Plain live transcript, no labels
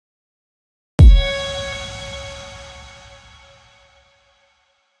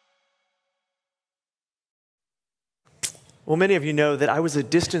Well, many of you know that I was a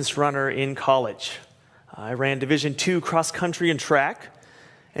distance runner in college. I ran Division II cross country and track,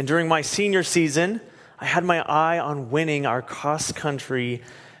 and during my senior season, I had my eye on winning our cross country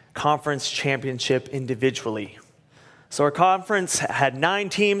conference championship individually. So our conference had 9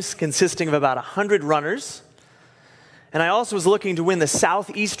 teams consisting of about 100 runners, and I also was looking to win the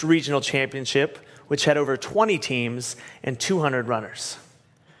Southeast Regional Championship, which had over 20 teams and 200 runners.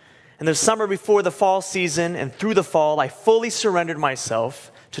 And the summer before the fall season and through the fall, I fully surrendered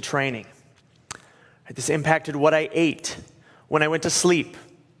myself to training. This impacted what I ate, when I went to sleep.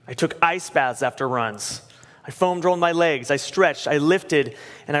 I took ice baths after runs. I foam rolled my legs, I stretched, I lifted,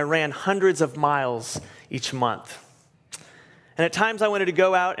 and I ran hundreds of miles each month. And at times I wanted to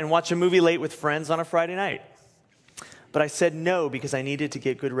go out and watch a movie late with friends on a Friday night. But I said no because I needed to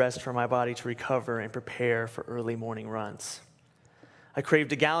get good rest for my body to recover and prepare for early morning runs. I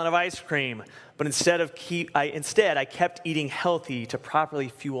craved a gallon of ice cream, but instead I kept eating healthy to properly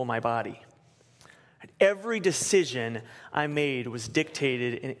fuel my body. And every decision I made was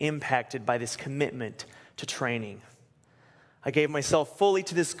dictated and impacted by this commitment to training. I gave myself fully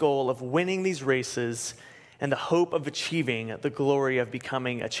to this goal of winning these races and the hope of achieving the glory of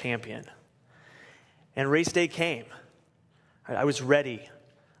becoming a champion. And race day came. I was ready.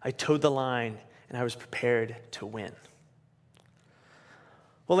 I towed the line, and I was prepared to win.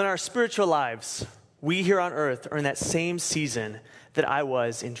 Well, in our spiritual lives, we here on earth are in that same season that I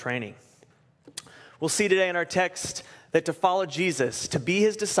was in training. We'll see today in our text that to follow Jesus, to be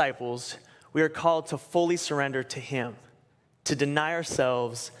his disciples, we are called to fully surrender to him, to deny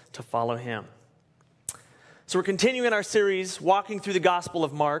ourselves to follow him. So we're continuing our series, walking through the Gospel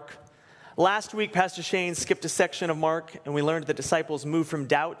of Mark. Last week, Pastor Shane skipped a section of Mark, and we learned that disciples moved from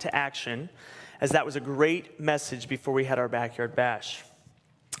doubt to action, as that was a great message before we had our backyard bash.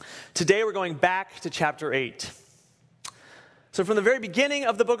 Today, we're going back to chapter 8. So from the very beginning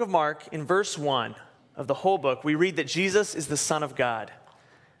of the book of Mark, in verse 1 of the whole book, we read that Jesus is the Son of God,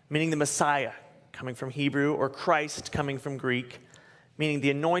 meaning the Messiah, coming from Hebrew, or Christ, coming from Greek, meaning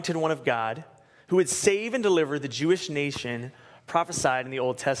the anointed one of God, who would save and deliver the Jewish nation prophesied in the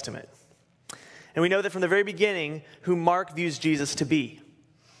Old Testament. And we know that from the very beginning, who Mark views Jesus to be.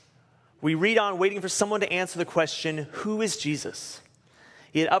 We read on waiting for someone to answer the question, who is Jesus?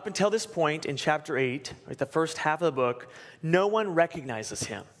 Yet up until this point in chapter 8, the first half of the book, no one recognizes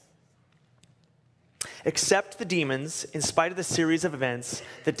him. Except the demons, in spite of the series of events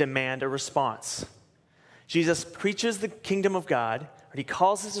that demand a response. Jesus preaches the kingdom of God, he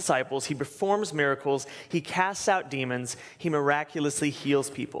calls his disciples, he performs miracles, he casts out demons, he miraculously heals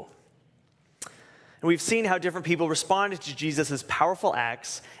people. And we've seen how different people responded to Jesus' powerful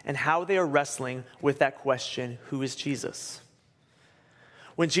acts and how they are wrestling with that question, who is Jesus?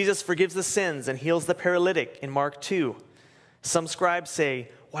 When Jesus forgives the sins and heals the paralytic in Mark 2, some scribes say,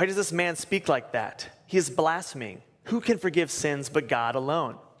 why does this man speak like that? He is blaspheming. Who can forgive sins but God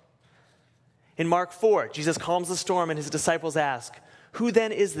alone? In Mark 4, Jesus calms the storm and his disciples ask, who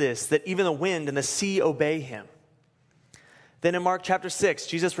then is this that even the wind and the sea obey him? Then in Mark chapter 6,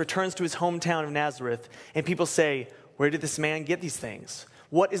 Jesus returns to his hometown of Nazareth, and people say, where did this man get these things?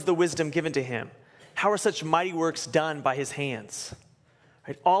 What is the wisdom given to him? How are such mighty works done by his hands?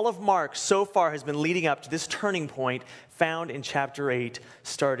 Right, all of Mark so far has been leading up to this turning point found in chapter 8,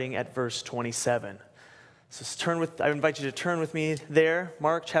 starting at verse 27. So I invite you to turn with me there,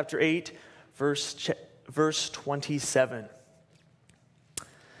 Mark chapter 8, verse 27.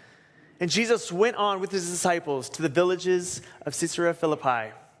 And Jesus went on with his disciples to the villages of Caesarea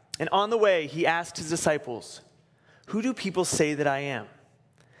Philippi. And on the way, he asked his disciples, who do people say that I am?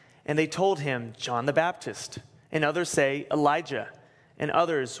 And they told him, John the Baptist. And others say, Elijah. And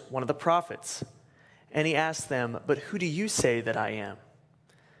others, one of the prophets. And he asked them, but who do you say that I am?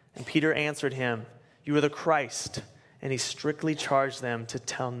 And Peter answered him, you are the Christ. And he strictly charged them to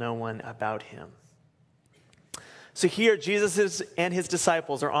tell no one about him. So here, Jesus and his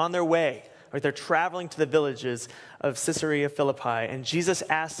disciples are on their way. Right? They're traveling to the villages of Caesarea Philippi. And Jesus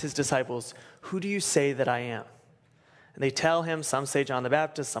asks his disciples, who do you say that I am? And they tell him, some say John the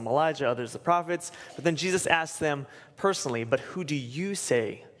Baptist, some Elijah, others the prophets. But then Jesus asks them personally, but who do you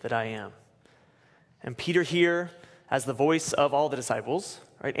say that I am? And Peter here, as the voice of all the disciples,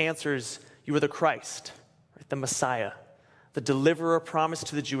 right, answers, you are the Christ, right, the Messiah, the deliverer promised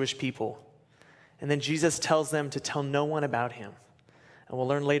to the Jewish people. And then Jesus tells them to tell no one about him. And we'll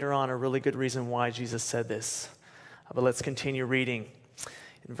learn later on a really good reason why Jesus said this. But let's continue reading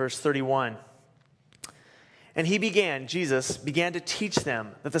in verse 31. And Jesus began to teach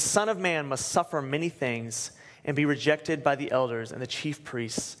them that the Son of Man must suffer many things and be rejected by the elders and the chief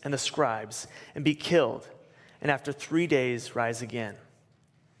priests and the scribes and be killed, and after 3 days rise again."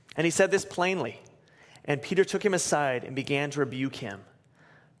 And he said this plainly. And Peter took him aside and began to rebuke him.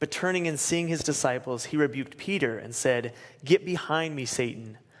 But turning and seeing his disciples, he rebuked Peter and said, "Get behind me,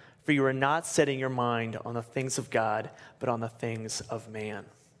 Satan, for you are not setting your mind on the things of God, but on the things of man."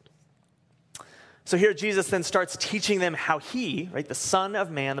 So here Jesus then starts teaching them how he, right, the Son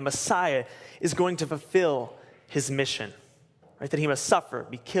of Man, the Messiah, is going to fulfill his mission. Right, that he must suffer,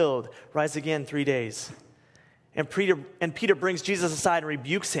 be killed, rise again 3 days. And Peter brings Jesus aside and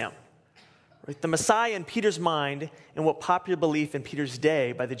rebukes him. Right, the Messiah in Peter's mind, and what popular belief in Peter's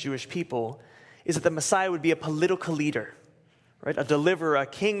day by the Jewish people, is that the Messiah would be a political leader, right, a deliverer, a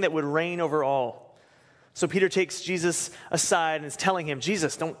king that would reign over all. So Peter takes Jesus aside and is telling him,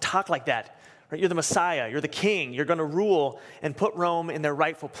 "Jesus, don't talk like that. Right, you're the Messiah, you're the king, you're going to rule and put Rome in their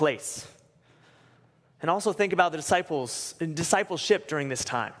rightful place." And also think about the disciples in discipleship during this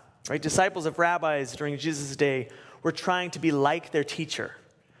time. Right? Disciples of rabbis during Jesus' day were trying to be like their teacher.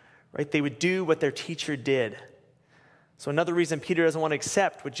 Right? They would do what their teacher did. So another reason Peter doesn't want to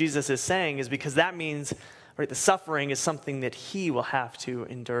accept what Jesus is saying is because that means, right, the suffering is something that he will have to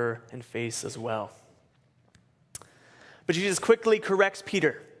endure and face as well. But Jesus quickly corrects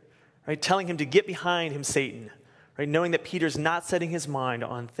Peter, right, telling him to get behind him, Satan, right, knowing that Peter's not setting his mind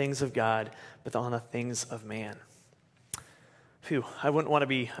on things of God, but on the things of man. Phew, I wouldn't want to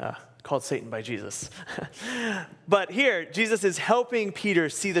be called Satan by Jesus. But here, Jesus is helping Peter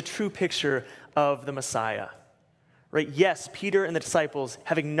see the true picture of the Messiah. Right? Yes, Peter and the disciples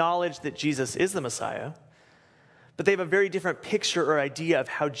have acknowledged that Jesus is the Messiah, but they have a very different picture or idea of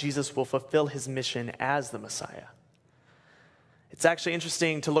how Jesus will fulfill his mission as the Messiah. It's actually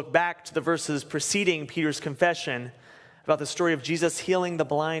interesting to look back to the verses preceding Peter's confession about the story of Jesus healing the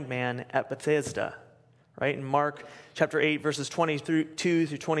blind man at Bethesda. Right? In Mark chapter 8, verses 22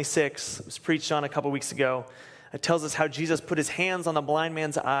 through 26, it was preached on a couple weeks ago. It tells us how Jesus put his hands on the blind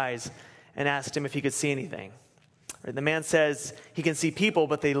man's eyes and asked him if he could see anything. Right? The man says he can see people,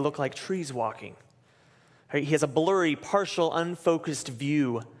 but they look like trees walking. Right? He has a blurry, partial, unfocused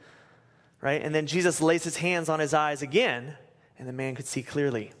view. Right? And then Jesus lays his hands on his eyes again, and the man could see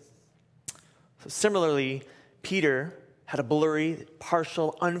clearly. So similarly, Peter had a blurry,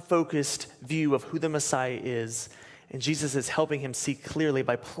 partial, unfocused view of who the Messiah is, and Jesus is helping him see clearly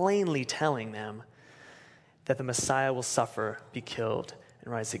by plainly telling them that the Messiah will suffer, be killed,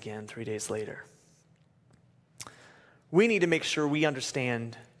 and rise again 3 days later. We need to make sure we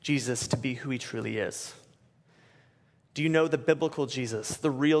understand Jesus to be who he truly is. Do you know the biblical Jesus,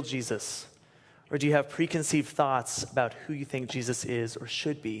 the real Jesus? Or do you have preconceived thoughts about who you think Jesus is or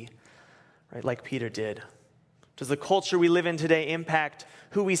should be, right, like Peter did? Does the culture we live in today impact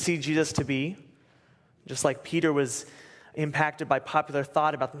who we see Jesus to be? Just like Peter was impacted by popular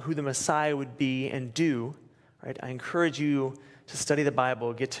thought about who the Messiah would be and do, right? I encourage you to study the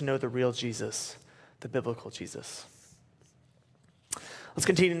Bible, get to know the real Jesus, the biblical Jesus. Let's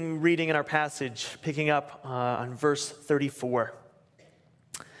continue reading in our passage, picking up on verse 34.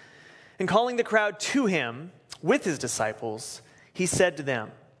 And calling the crowd to him with his disciples, he said to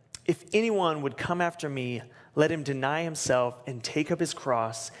them, "If anyone would come after me, let him deny himself and take up his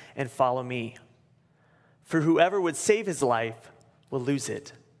cross and follow me. For whoever would save his life will lose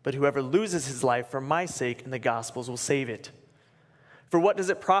it, but whoever loses his life for my sake and the gospel's will save it. For what does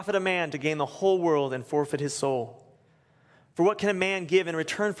it profit a man to gain the whole world and forfeit his soul? For what can a man give in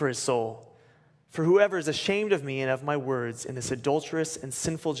return for his soul? For whoever is ashamed of me and of my words in this adulterous and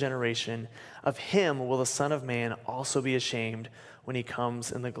sinful generation, of him will the Son of Man also be ashamed when he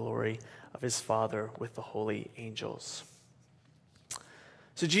comes in the glory of his Father with the holy angels."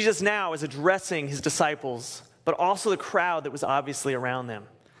 So Jesus now is addressing his disciples, but also the crowd that was obviously around them.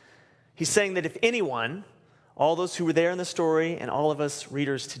 He's saying that if anyone, all those who were there in the story and all of us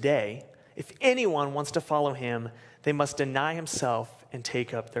readers today, if anyone wants to follow him, they must deny himself and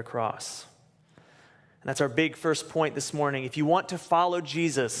take up their cross. And that's our big first point this morning. If you want to follow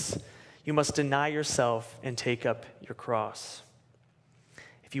Jesus, you must deny yourself and take up your cross.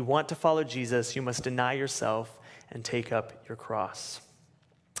 If you want to follow Jesus, you must deny yourself and take up your cross.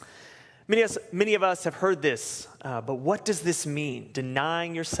 Many of us have heard this, but what does this mean,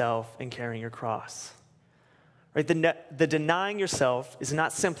 denying yourself and carrying your cross? Right? The denying yourself is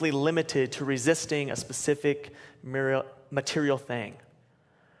not simply limited to resisting a specific material thing.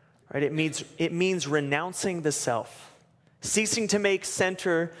 Right? It means renouncing the self, ceasing to make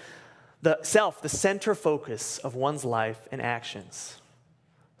the center focus of one's life and actions.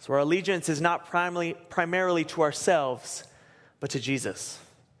 So our allegiance is not primarily to ourselves, but to Jesus.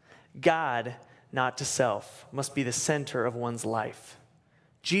 God, not to self, must be the center of one's life.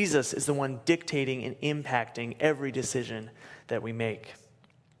 Jesus is the one dictating and impacting every decision that we make.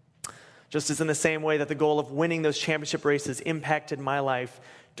 Just as in the same way that the goal of winning those championship races impacted my life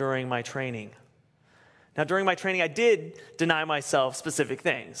during my training. Now, during my training, I did deny myself specific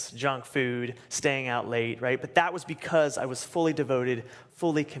things, junk food, staying out late, right? But that was because I was fully devoted,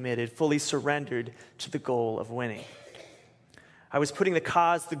 fully committed, fully surrendered to the goal of winning. I was putting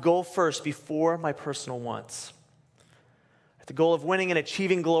the goal first before my personal wants. The goal of winning and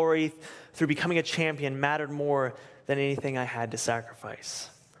achieving glory through becoming a champion mattered more than anything I had to sacrifice.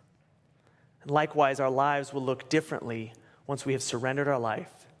 And likewise, our lives will look differently once we have surrendered our life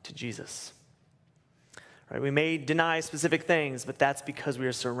to Jesus. Right? We may deny specific things, but that's because we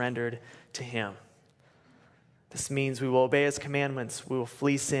are surrendered to him. This means we will obey his commandments, we will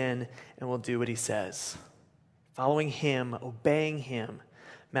flee sin, and we'll do what he says. Following him, obeying him,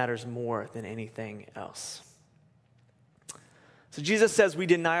 matters more than anything else. So Jesus says we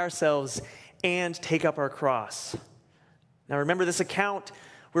deny ourselves and take up our cross. Now remember, this account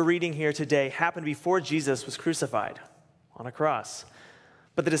we're reading here today happened before Jesus was crucified on a cross.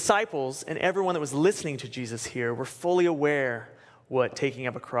 But the disciples and everyone that was listening to Jesus here were fully aware what taking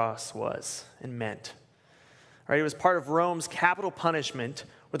up a cross was and meant. Right? It was part of Rome's capital punishment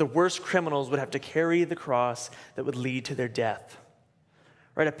where the worst criminals would have to carry the cross that would lead to their death.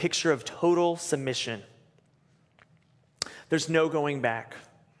 Right? A picture of total submission. There's no going back.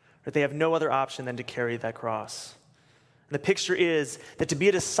 Right? They have no other option than to carry that cross. And the picture is that to be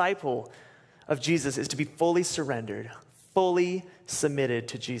a disciple of Jesus is to be fully surrendered, fully submitted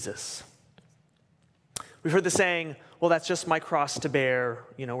to Jesus. We've heard the saying, well, that's just my cross to bear,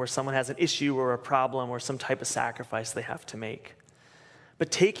 where someone has an issue or a problem or some type of sacrifice they have to make.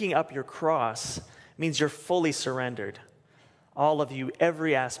 But taking up your cross means you're fully surrendered. All of you,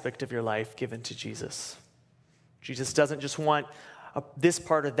 every aspect of your life given to Jesus. Jesus doesn't just want this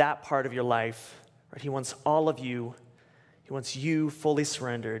part or that part of your life. Right? He wants all of you. He wants you fully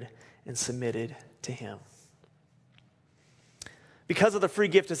surrendered and submitted to him. Because of the free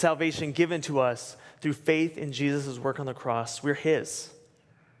gift of salvation given to us through faith in Jesus' work on the cross, we're his.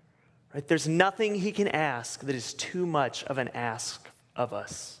 Right? There's nothing he can ask that is too much of an ask of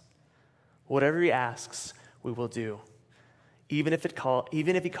us. Whatever he asks, we will do. Even if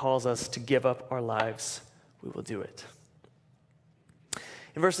he calls us to give up our lives, we will do it.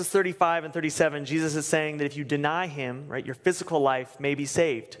 In verses 35 and 37, Jesus is saying that if you deny him, right, your physical life may be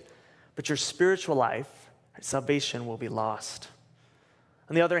saved, but your spiritual life, right, salvation will be lost.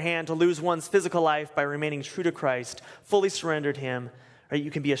 On the other hand, to lose one's physical life by remaining true to Christ, fully surrendered him, right,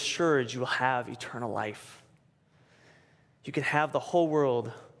 you can be assured you will have eternal life. You can have the whole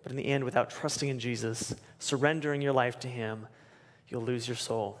world, but in the end, without trusting in Jesus, surrendering your life to him, you'll lose your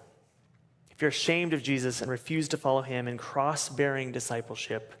soul. If you're ashamed of Jesus and refuse to follow him in cross-bearing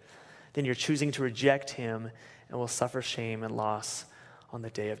discipleship, then you're choosing to reject him and will suffer shame and loss on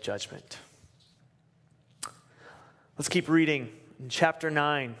the day of judgment. Let's keep reading. In chapter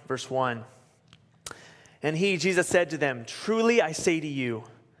 9, verse 1. And Jesus said to them, "Truly I say to you,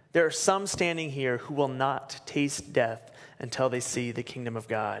 there are some standing here who will not taste death until they see the kingdom of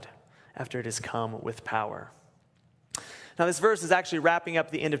God, after it has come with power." Now this verse is actually wrapping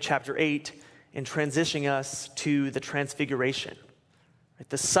up the end of chapter 8 and transitioning us to the transfiguration.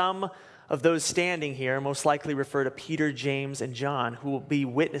 The sum of those standing here most likely refer to Peter, James, and John, who will be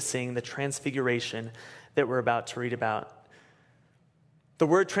witnessing the transfiguration that we're about to read about. The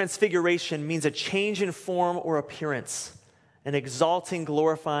word transfiguration means a change in form or appearance, an exalting,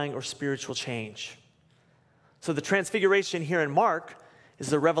 glorifying, or spiritual change. So the transfiguration here in Mark is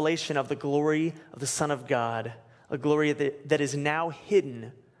the revelation of the glory of the Son of God, a glory that is now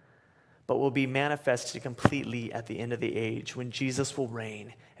hidden, but will be manifested completely at the end of the age when Jesus will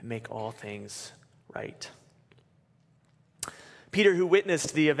reign and make all things right. Peter, who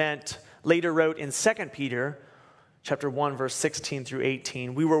witnessed the event, later wrote in 2 Peter chapter 1, verse 16 through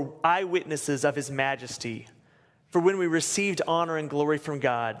 18, "We were eyewitnesses of his majesty. For when we received honor and glory from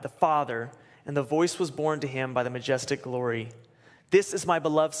God, the Father, and the voice was borne to him by the majestic glory, 'This is my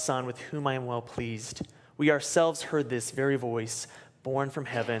beloved Son, with whom I am well pleased.' We ourselves heard this very voice, born from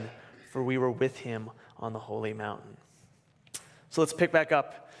heaven, for we were with him on the holy mountain." So let's pick back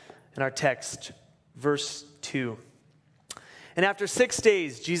up in our text, verse 2. "And after 6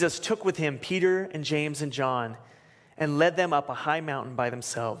 days, Jesus took with him Peter and James and John, and led them up a high mountain by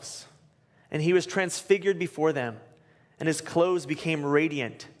themselves. And he was transfigured before them, and his clothes became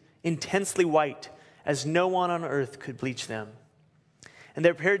radiant, intensely white, as no one on earth could bleach them. And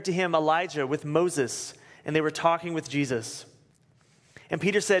there appeared to him Elijah with Moses, and they were talking with Jesus. And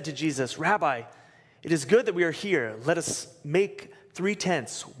Peter said to Jesus, 'Rabbi, it is good that we are here. Let us make three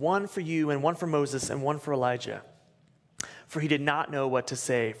tents, one for you and one for Moses and one for Elijah. For he did not know what to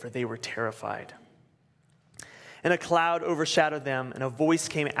say, for they were terrified. And a cloud overshadowed them, and a voice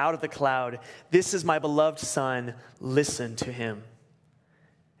came out of the cloud, "This is my beloved Son, listen to him."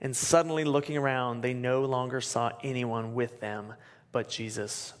 And suddenly looking around, they no longer saw anyone with them, but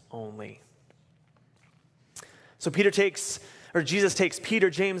Jesus only. So Jesus takes Peter,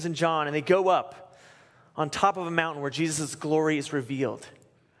 James, and John, and they go up on top of a mountain where Jesus' glory is revealed.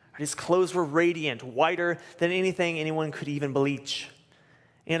 His clothes were radiant, whiter than anything anyone could even bleach.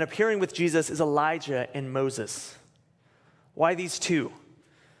 And appearing with Jesus is Elijah and Moses. Why these two?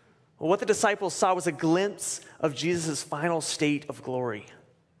 Well, what the disciples saw was a glimpse of Jesus' final state of glory.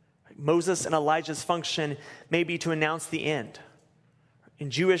 Moses and Elijah's function may be to announce the end.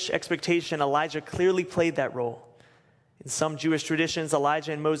 In Jewish expectation, Elijah clearly played that role. In some Jewish traditions,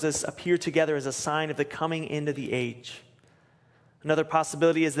 Elijah and Moses appear together as a sign of the coming end of the age. Another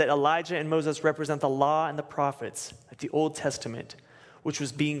possibility is that Elijah and Moses represent the law and the prophets, like the Old Testament, which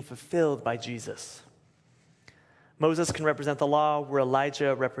was being fulfilled by Jesus. Moses can represent the law, where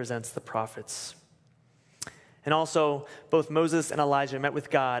Elijah represents the prophets. And also, both Moses and Elijah met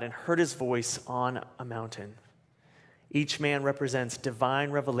with God and heard his voice on a mountain. Each man represents divine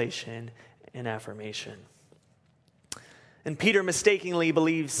revelation and affirmation. And Peter mistakenly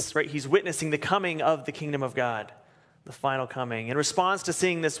believes, he's witnessing the coming of the kingdom of God, the final coming, and responds to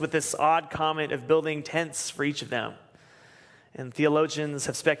seeing this with this odd comment of building tents for each of them. And theologians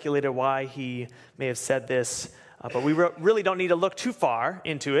have speculated why he may have said this, but we really don't need to look too far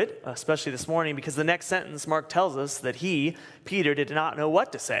into it, especially this morning, because the next sentence, Mark tells us that he, Peter, did not know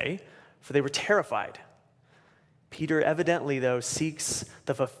what to say, for they were terrified. Peter evidently, though, seeks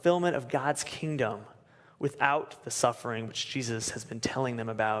the fulfillment of God's kingdom without the suffering which Jesus has been telling them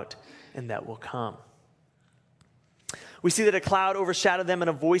about and that will come. We see that a cloud overshadowed them and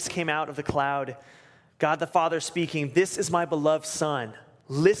a voice came out of the cloud. God the Father speaking, "This is my beloved Son.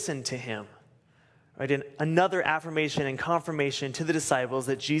 Listen to him." And another affirmation and confirmation to the disciples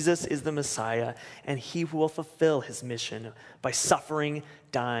that Jesus is the Messiah and he will fulfill his mission by suffering,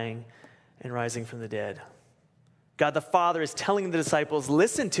 dying, and rising from the dead. God the Father is telling the disciples,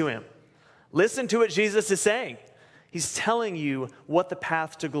 listen to him. Listen to what Jesus is saying. He's telling you what the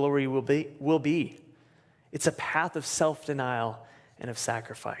path to glory will be. It's a path of self-denial and of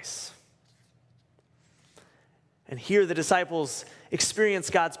sacrifice. And here the disciples experience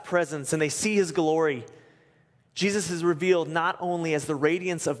God's presence and they see his glory. Jesus is revealed not only as the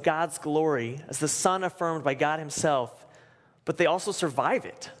radiance of God's glory, as the Son affirmed by God himself, but they also survive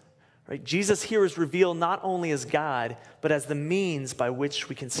it. Jesus here is revealed not only as God, but as the means by which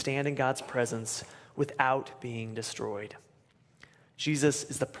we can stand in God's presence without being destroyed. Jesus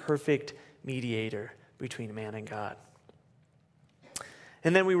is the perfect mediator between man and God.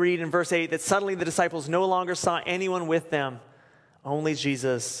 And then we read in verse 8 that suddenly the disciples no longer saw anyone with them, only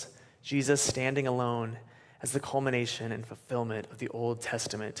Jesus standing alone as the culmination and fulfillment of the Old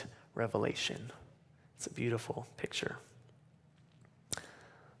Testament revelation. It's a beautiful picture.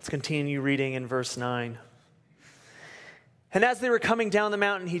 Let's continue reading in verse 9. And as they were coming down the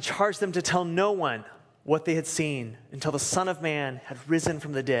mountain, he charged them to tell no one what they had seen until the Son of Man had risen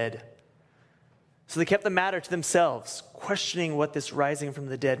from the dead. So they kept the matter to themselves, questioning what this rising from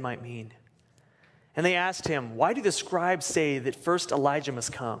the dead might mean. And they asked him, "Why do the scribes say that first Elijah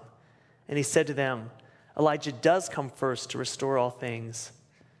must come?" And he said to them, "Elijah does come first to restore all things.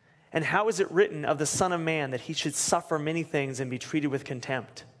 And how is it written of the Son of Man that he should suffer many things and be treated with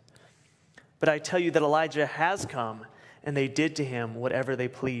contempt? But I tell you that Elijah has come, and they did to him whatever they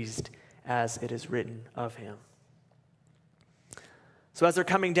pleased, as it is written of him." So as they're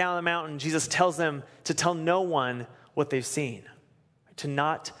coming down the mountain, Jesus tells them to tell no one what they've seen, to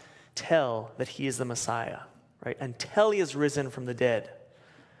not tell that he is the Messiah, until he is risen from the dead.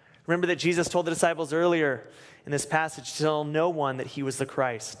 Remember that Jesus told the disciples earlier in this passage to tell no one that he was the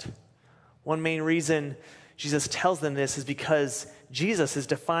Christ. One main reason Jesus tells them this is because Jesus is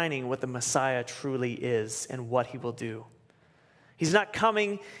defining what the Messiah truly is and what he will do. He's not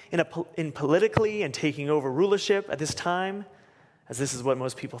coming in politically and taking over rulership at this time, as this is what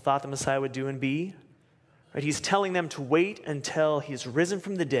most people thought the Messiah would do and be. He's telling them to wait until he is risen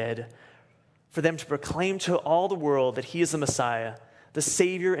from the dead for them to proclaim to all the world that he is the Messiah, the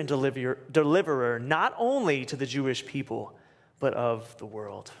Savior and deliverer, not only to the Jewish people, but of the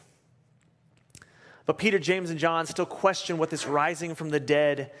world. But Peter, James, and John still question what this rising from the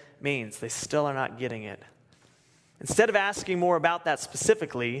dead means. They still are not getting it. Instead of asking more about that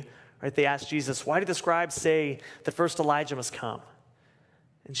specifically, they ask Jesus, "Why do the scribes say that first Elijah must come?"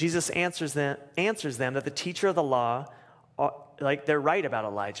 And Jesus answers them that the teacher of the law they're right about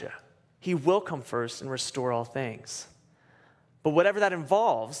Elijah. He will come first and restore all things. But whatever that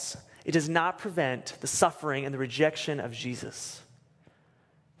involves, it does not prevent the suffering and the rejection of Jesus.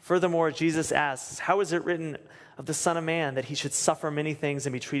 Furthermore, Jesus asks, how is it written of the Son of Man that he should suffer many things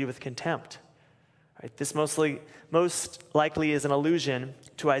and be treated with contempt? Right, this most likely is an allusion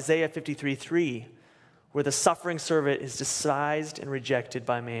to Isaiah 53:3, where the suffering servant is despised and rejected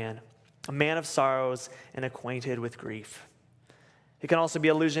by man, a man of sorrows and acquainted with grief. It can also be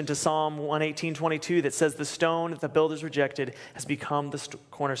allusion to Psalm 118:22 that says, the stone that the builders rejected has become the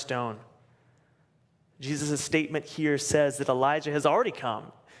cornerstone. Jesus' statement here says that Elijah has already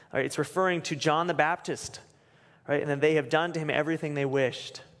come. Right, it's referring to John the Baptist, right, and that they have done to him everything they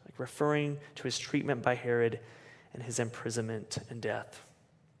wished, like referring to his treatment by Herod and his imprisonment and death.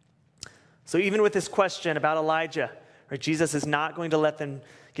 So even with this question about Elijah, right, Jesus is not going to let them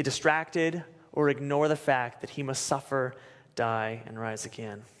get distracted or ignore the fact that he must suffer, die, and rise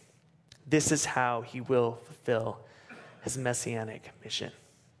again. This is how he will fulfill his messianic mission.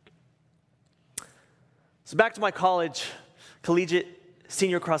 So back to my collegiate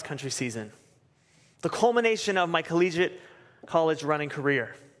senior cross-country season. The culmination of my collegiate college running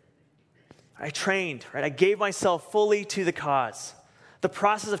career. I trained, right? I gave myself fully to the cause. The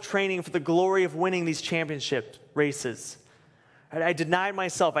process of training for the glory of winning these championship races. Right? I denied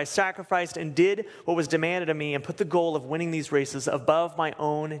myself. I sacrificed and did what was demanded of me and put the goal of winning these races above my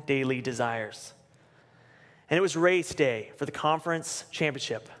own daily desires. And it was race day for the conference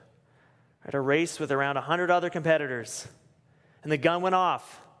championship. Right? A race with around 100 other competitors. And the gun went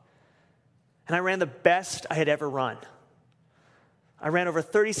off. And I ran the best I had ever run. I ran over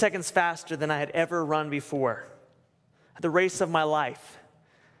 30 seconds faster than I had ever run before. At the race of my life.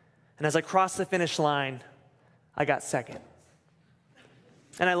 And as I crossed the finish line, I got second.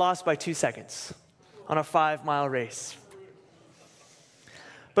 And I lost by 2 seconds on a 5-mile race.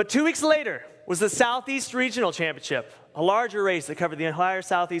 But 2 weeks later was the Southeast Regional Championship, a larger race that covered the entire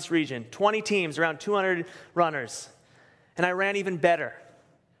Southeast region, 20 teams, around 200 runners. And I ran even better,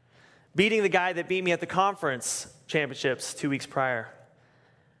 beating the guy that beat me at the conference championships 2 weeks prior.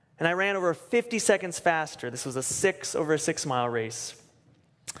 And I ran over 50 seconds faster. This was over a 6-mile race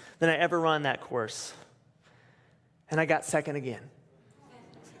than I ever run that course. And I got second again.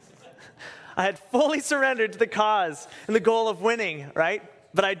 I had fully surrendered to the cause and the goal of winning, right?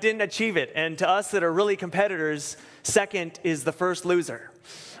 But I didn't achieve it. And to us that are really competitors, second is the first loser.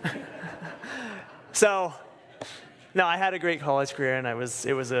 So, no, I had a great college career, and it was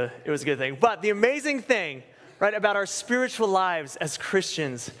a good thing. But the amazing thing, right, about our spiritual lives as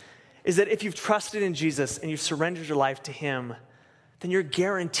Christians is that if you've trusted in Jesus and you've surrendered your life to him, then you're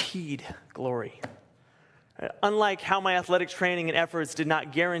guaranteed glory. Unlike how my athletic training and efforts did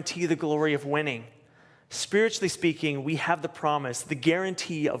not guarantee the glory of winning, spiritually speaking, we have the promise, the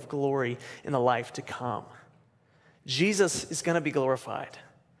guarantee of glory in the life to come. Jesus is going to be glorified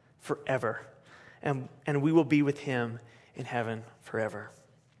forever, and we will be with him in heaven forever.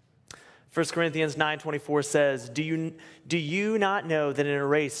 1 Corinthians 9:24 says, Do you not know that in a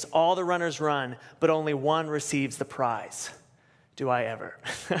race all the runners run, but only one receives the prize? Do I ever?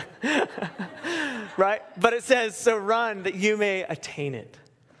 Right? But it says, so run that you may attain it.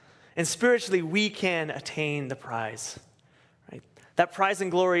 And spiritually, we can attain the prize. Right? That prize and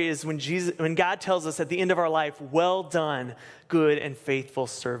glory is when God tells us at the end of our life, well done, good and faithful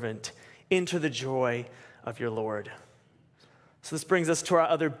servant. Enter the joy of your Lord. So this brings us to our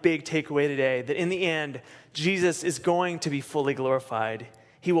other big takeaway today, that in the end, Jesus is going to be fully glorified.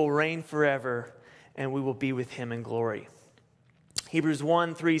 He will reign forever, and we will be with him in glory. Hebrews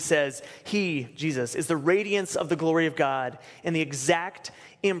 1:3 says, he, Jesus, is the radiance of the glory of God and the exact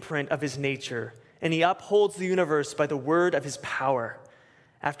imprint of his nature, and he upholds the universe by the word of his power.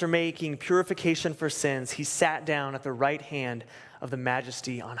 After making purification for sins, he sat down at the right hand of the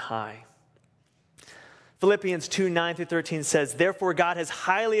majesty on high. Philippians 2:9-13 says, therefore God has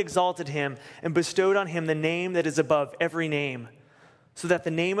highly exalted him and bestowed on him the name that is above every name, so that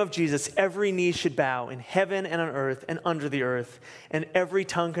the name of Jesus every knee should bow in heaven and on earth and under the earth, and every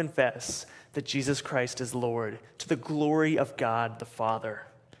tongue confess that Jesus Christ is Lord, to the glory of God the Father.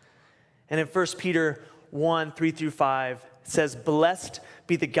 And in 1 Peter 1:3-5, it says, blessed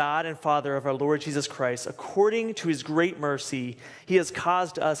be the God and Father of our Lord Jesus Christ. According to his great mercy, he has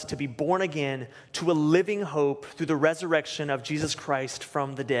caused us to be born again to a living hope through the resurrection of Jesus Christ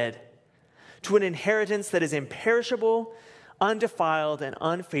from the dead, to an inheritance that is imperishable, undefiled, and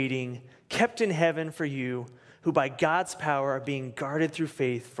unfading, kept in heaven for you, who by God's power are being guarded through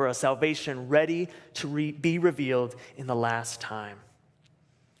faith for a salvation ready to be revealed in the last time.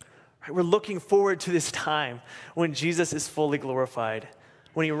 We're looking forward to this time when Jesus is fully glorified,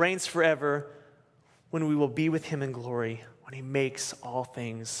 when he reigns forever, when we will be with him in glory, when he makes all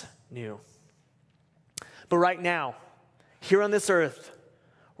things new. But right now, here on this earth,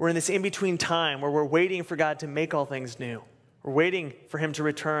 we're in this in-between time where we're waiting for God to make all things new. We're waiting for him to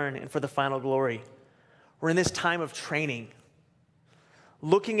return and for the final glory. We're in this time of training,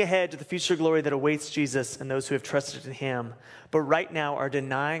 looking ahead to the future glory that awaits Jesus and those who have trusted in him, but right now are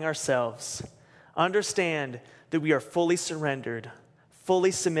denying ourselves. Understand that we are fully surrendered,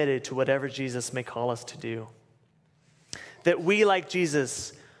 fully submitted to whatever Jesus may call us to do. That we, like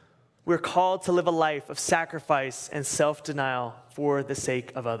Jesus, we're called to live a life of sacrifice and self-denial for the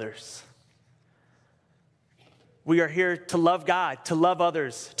sake of others. We are here to love God, to love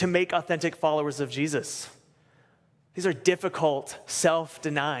others, to make authentic followers of Jesus. These are difficult,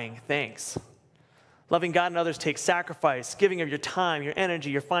 self-denying things. Loving God and others takes sacrifice, giving of your time, your energy,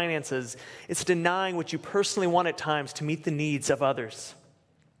 your finances. It's denying what you personally want at times to meet the needs of others.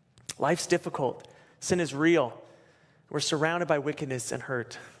 Life's difficult. Sin is real. We're surrounded by wickedness and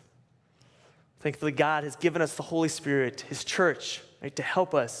hurt. Thankfully, God has given us the Holy Spirit, his church, right, to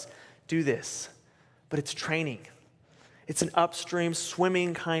help us do this. But it's training. It's an upstream,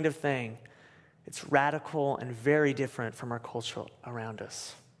 swimming kind of thing. It's radical and very different from our culture around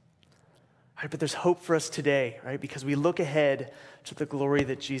us. Right, but there's hope for us today, right? Because we look ahead to the glory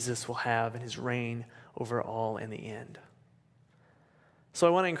that Jesus will have and his reign over all in the end. So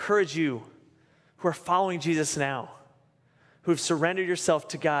I want to encourage you who are following Jesus now, who have surrendered yourself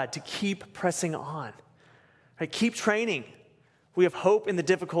to God, to keep pressing on. Right? Keep training. We have hope in the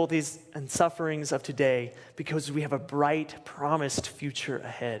difficulties and sufferings of today because we have a bright, promised future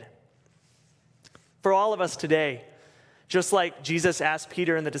ahead. For all of us today, just like Jesus asked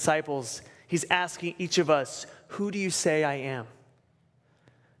Peter and the disciples, he's asking each of us, who do you say I am?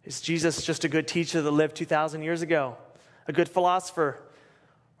 Is Jesus just a good teacher that lived 2,000 years ago? A good philosopher?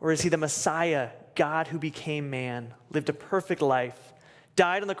 Or is he the Messiah, God who became man, lived a perfect life,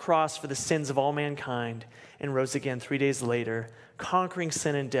 died on the cross for the sins of all mankind, and rose again 3 days later, conquering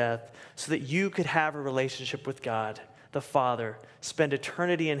sin and death so that you could have a relationship with God, the Father, spend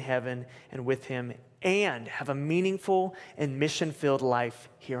eternity in heaven and with him, and have a meaningful and mission-filled life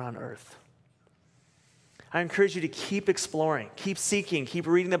here on earth? I encourage you to keep exploring, keep seeking, keep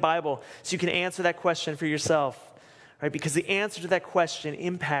reading the Bible so you can answer that question for yourself, right? Because the answer to that question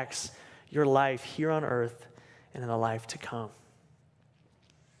impacts your life here on earth and in the life to come.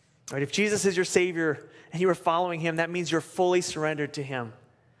 Right? If Jesus is your Savior and you are following him, that means you're fully surrendered to him.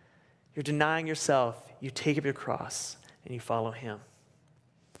 You're denying yourself, you take up your cross, and you follow him.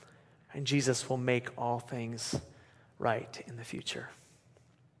 And Jesus will make all things right in the future.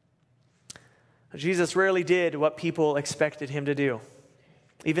 Jesus rarely did what people expected him to do.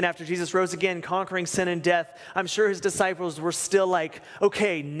 Even after Jesus rose again, conquering sin and death, I'm sure his disciples were still like,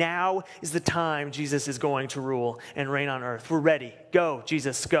 okay, now is the time Jesus is going to rule and reign on earth. We're ready. Go,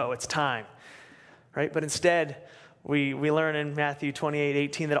 Jesus, go. It's time. Right? But instead, we learn in Matthew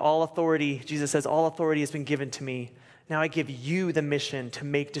 28:18 that all authority, Jesus says, all authority has been given to me. Now I give you the mission to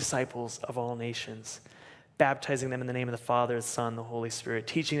make disciples of all nations, baptizing them in the name of the Father, the Son, the Holy Spirit,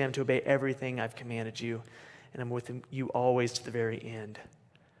 teaching them to obey everything I've commanded you, and I'm with you always to the very end.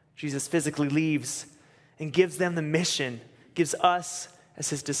 Jesus physically leaves and gives them the mission, gives us as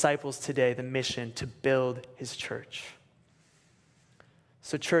his disciples today the mission to build his church.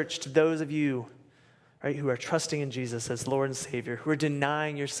 So church, to those of you, right, who are trusting in Jesus as Lord and Savior, who are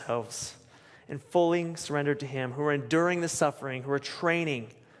denying yourselves and fully surrendered to him, who are enduring the suffering, who are training,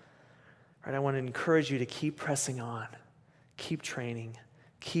 right, I want to encourage you to keep pressing on, keep training,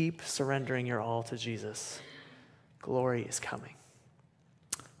 keep surrendering your all to Jesus. Glory is coming.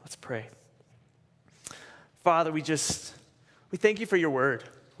 Let's pray. Father, we thank you for your word.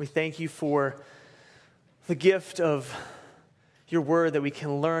 We thank you for the gift of your word that we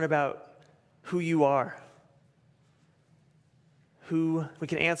can learn about who you are. We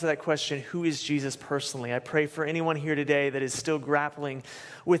can answer that question, who is Jesus personally? I pray for anyone here today that is still grappling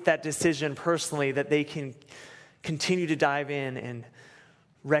with that decision personally, that they can continue to dive in and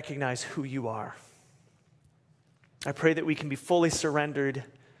recognize who you are. I pray that we can be fully surrendered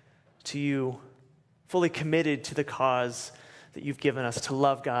to you, fully committed to the cause that you've given us to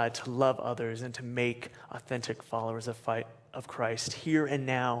love God, to love others, and to make authentic followers of Christ here and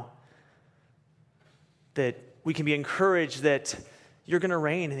now. That we can be encouraged that you're going to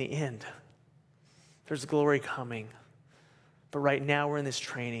reign in the end. There's glory coming. But right now we're in this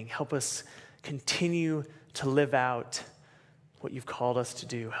training. Help us continue to live out what you've called us to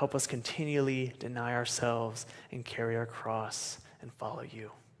do. Help us continually deny ourselves and carry our cross and follow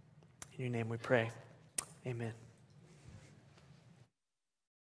you. In your name we pray. Amen.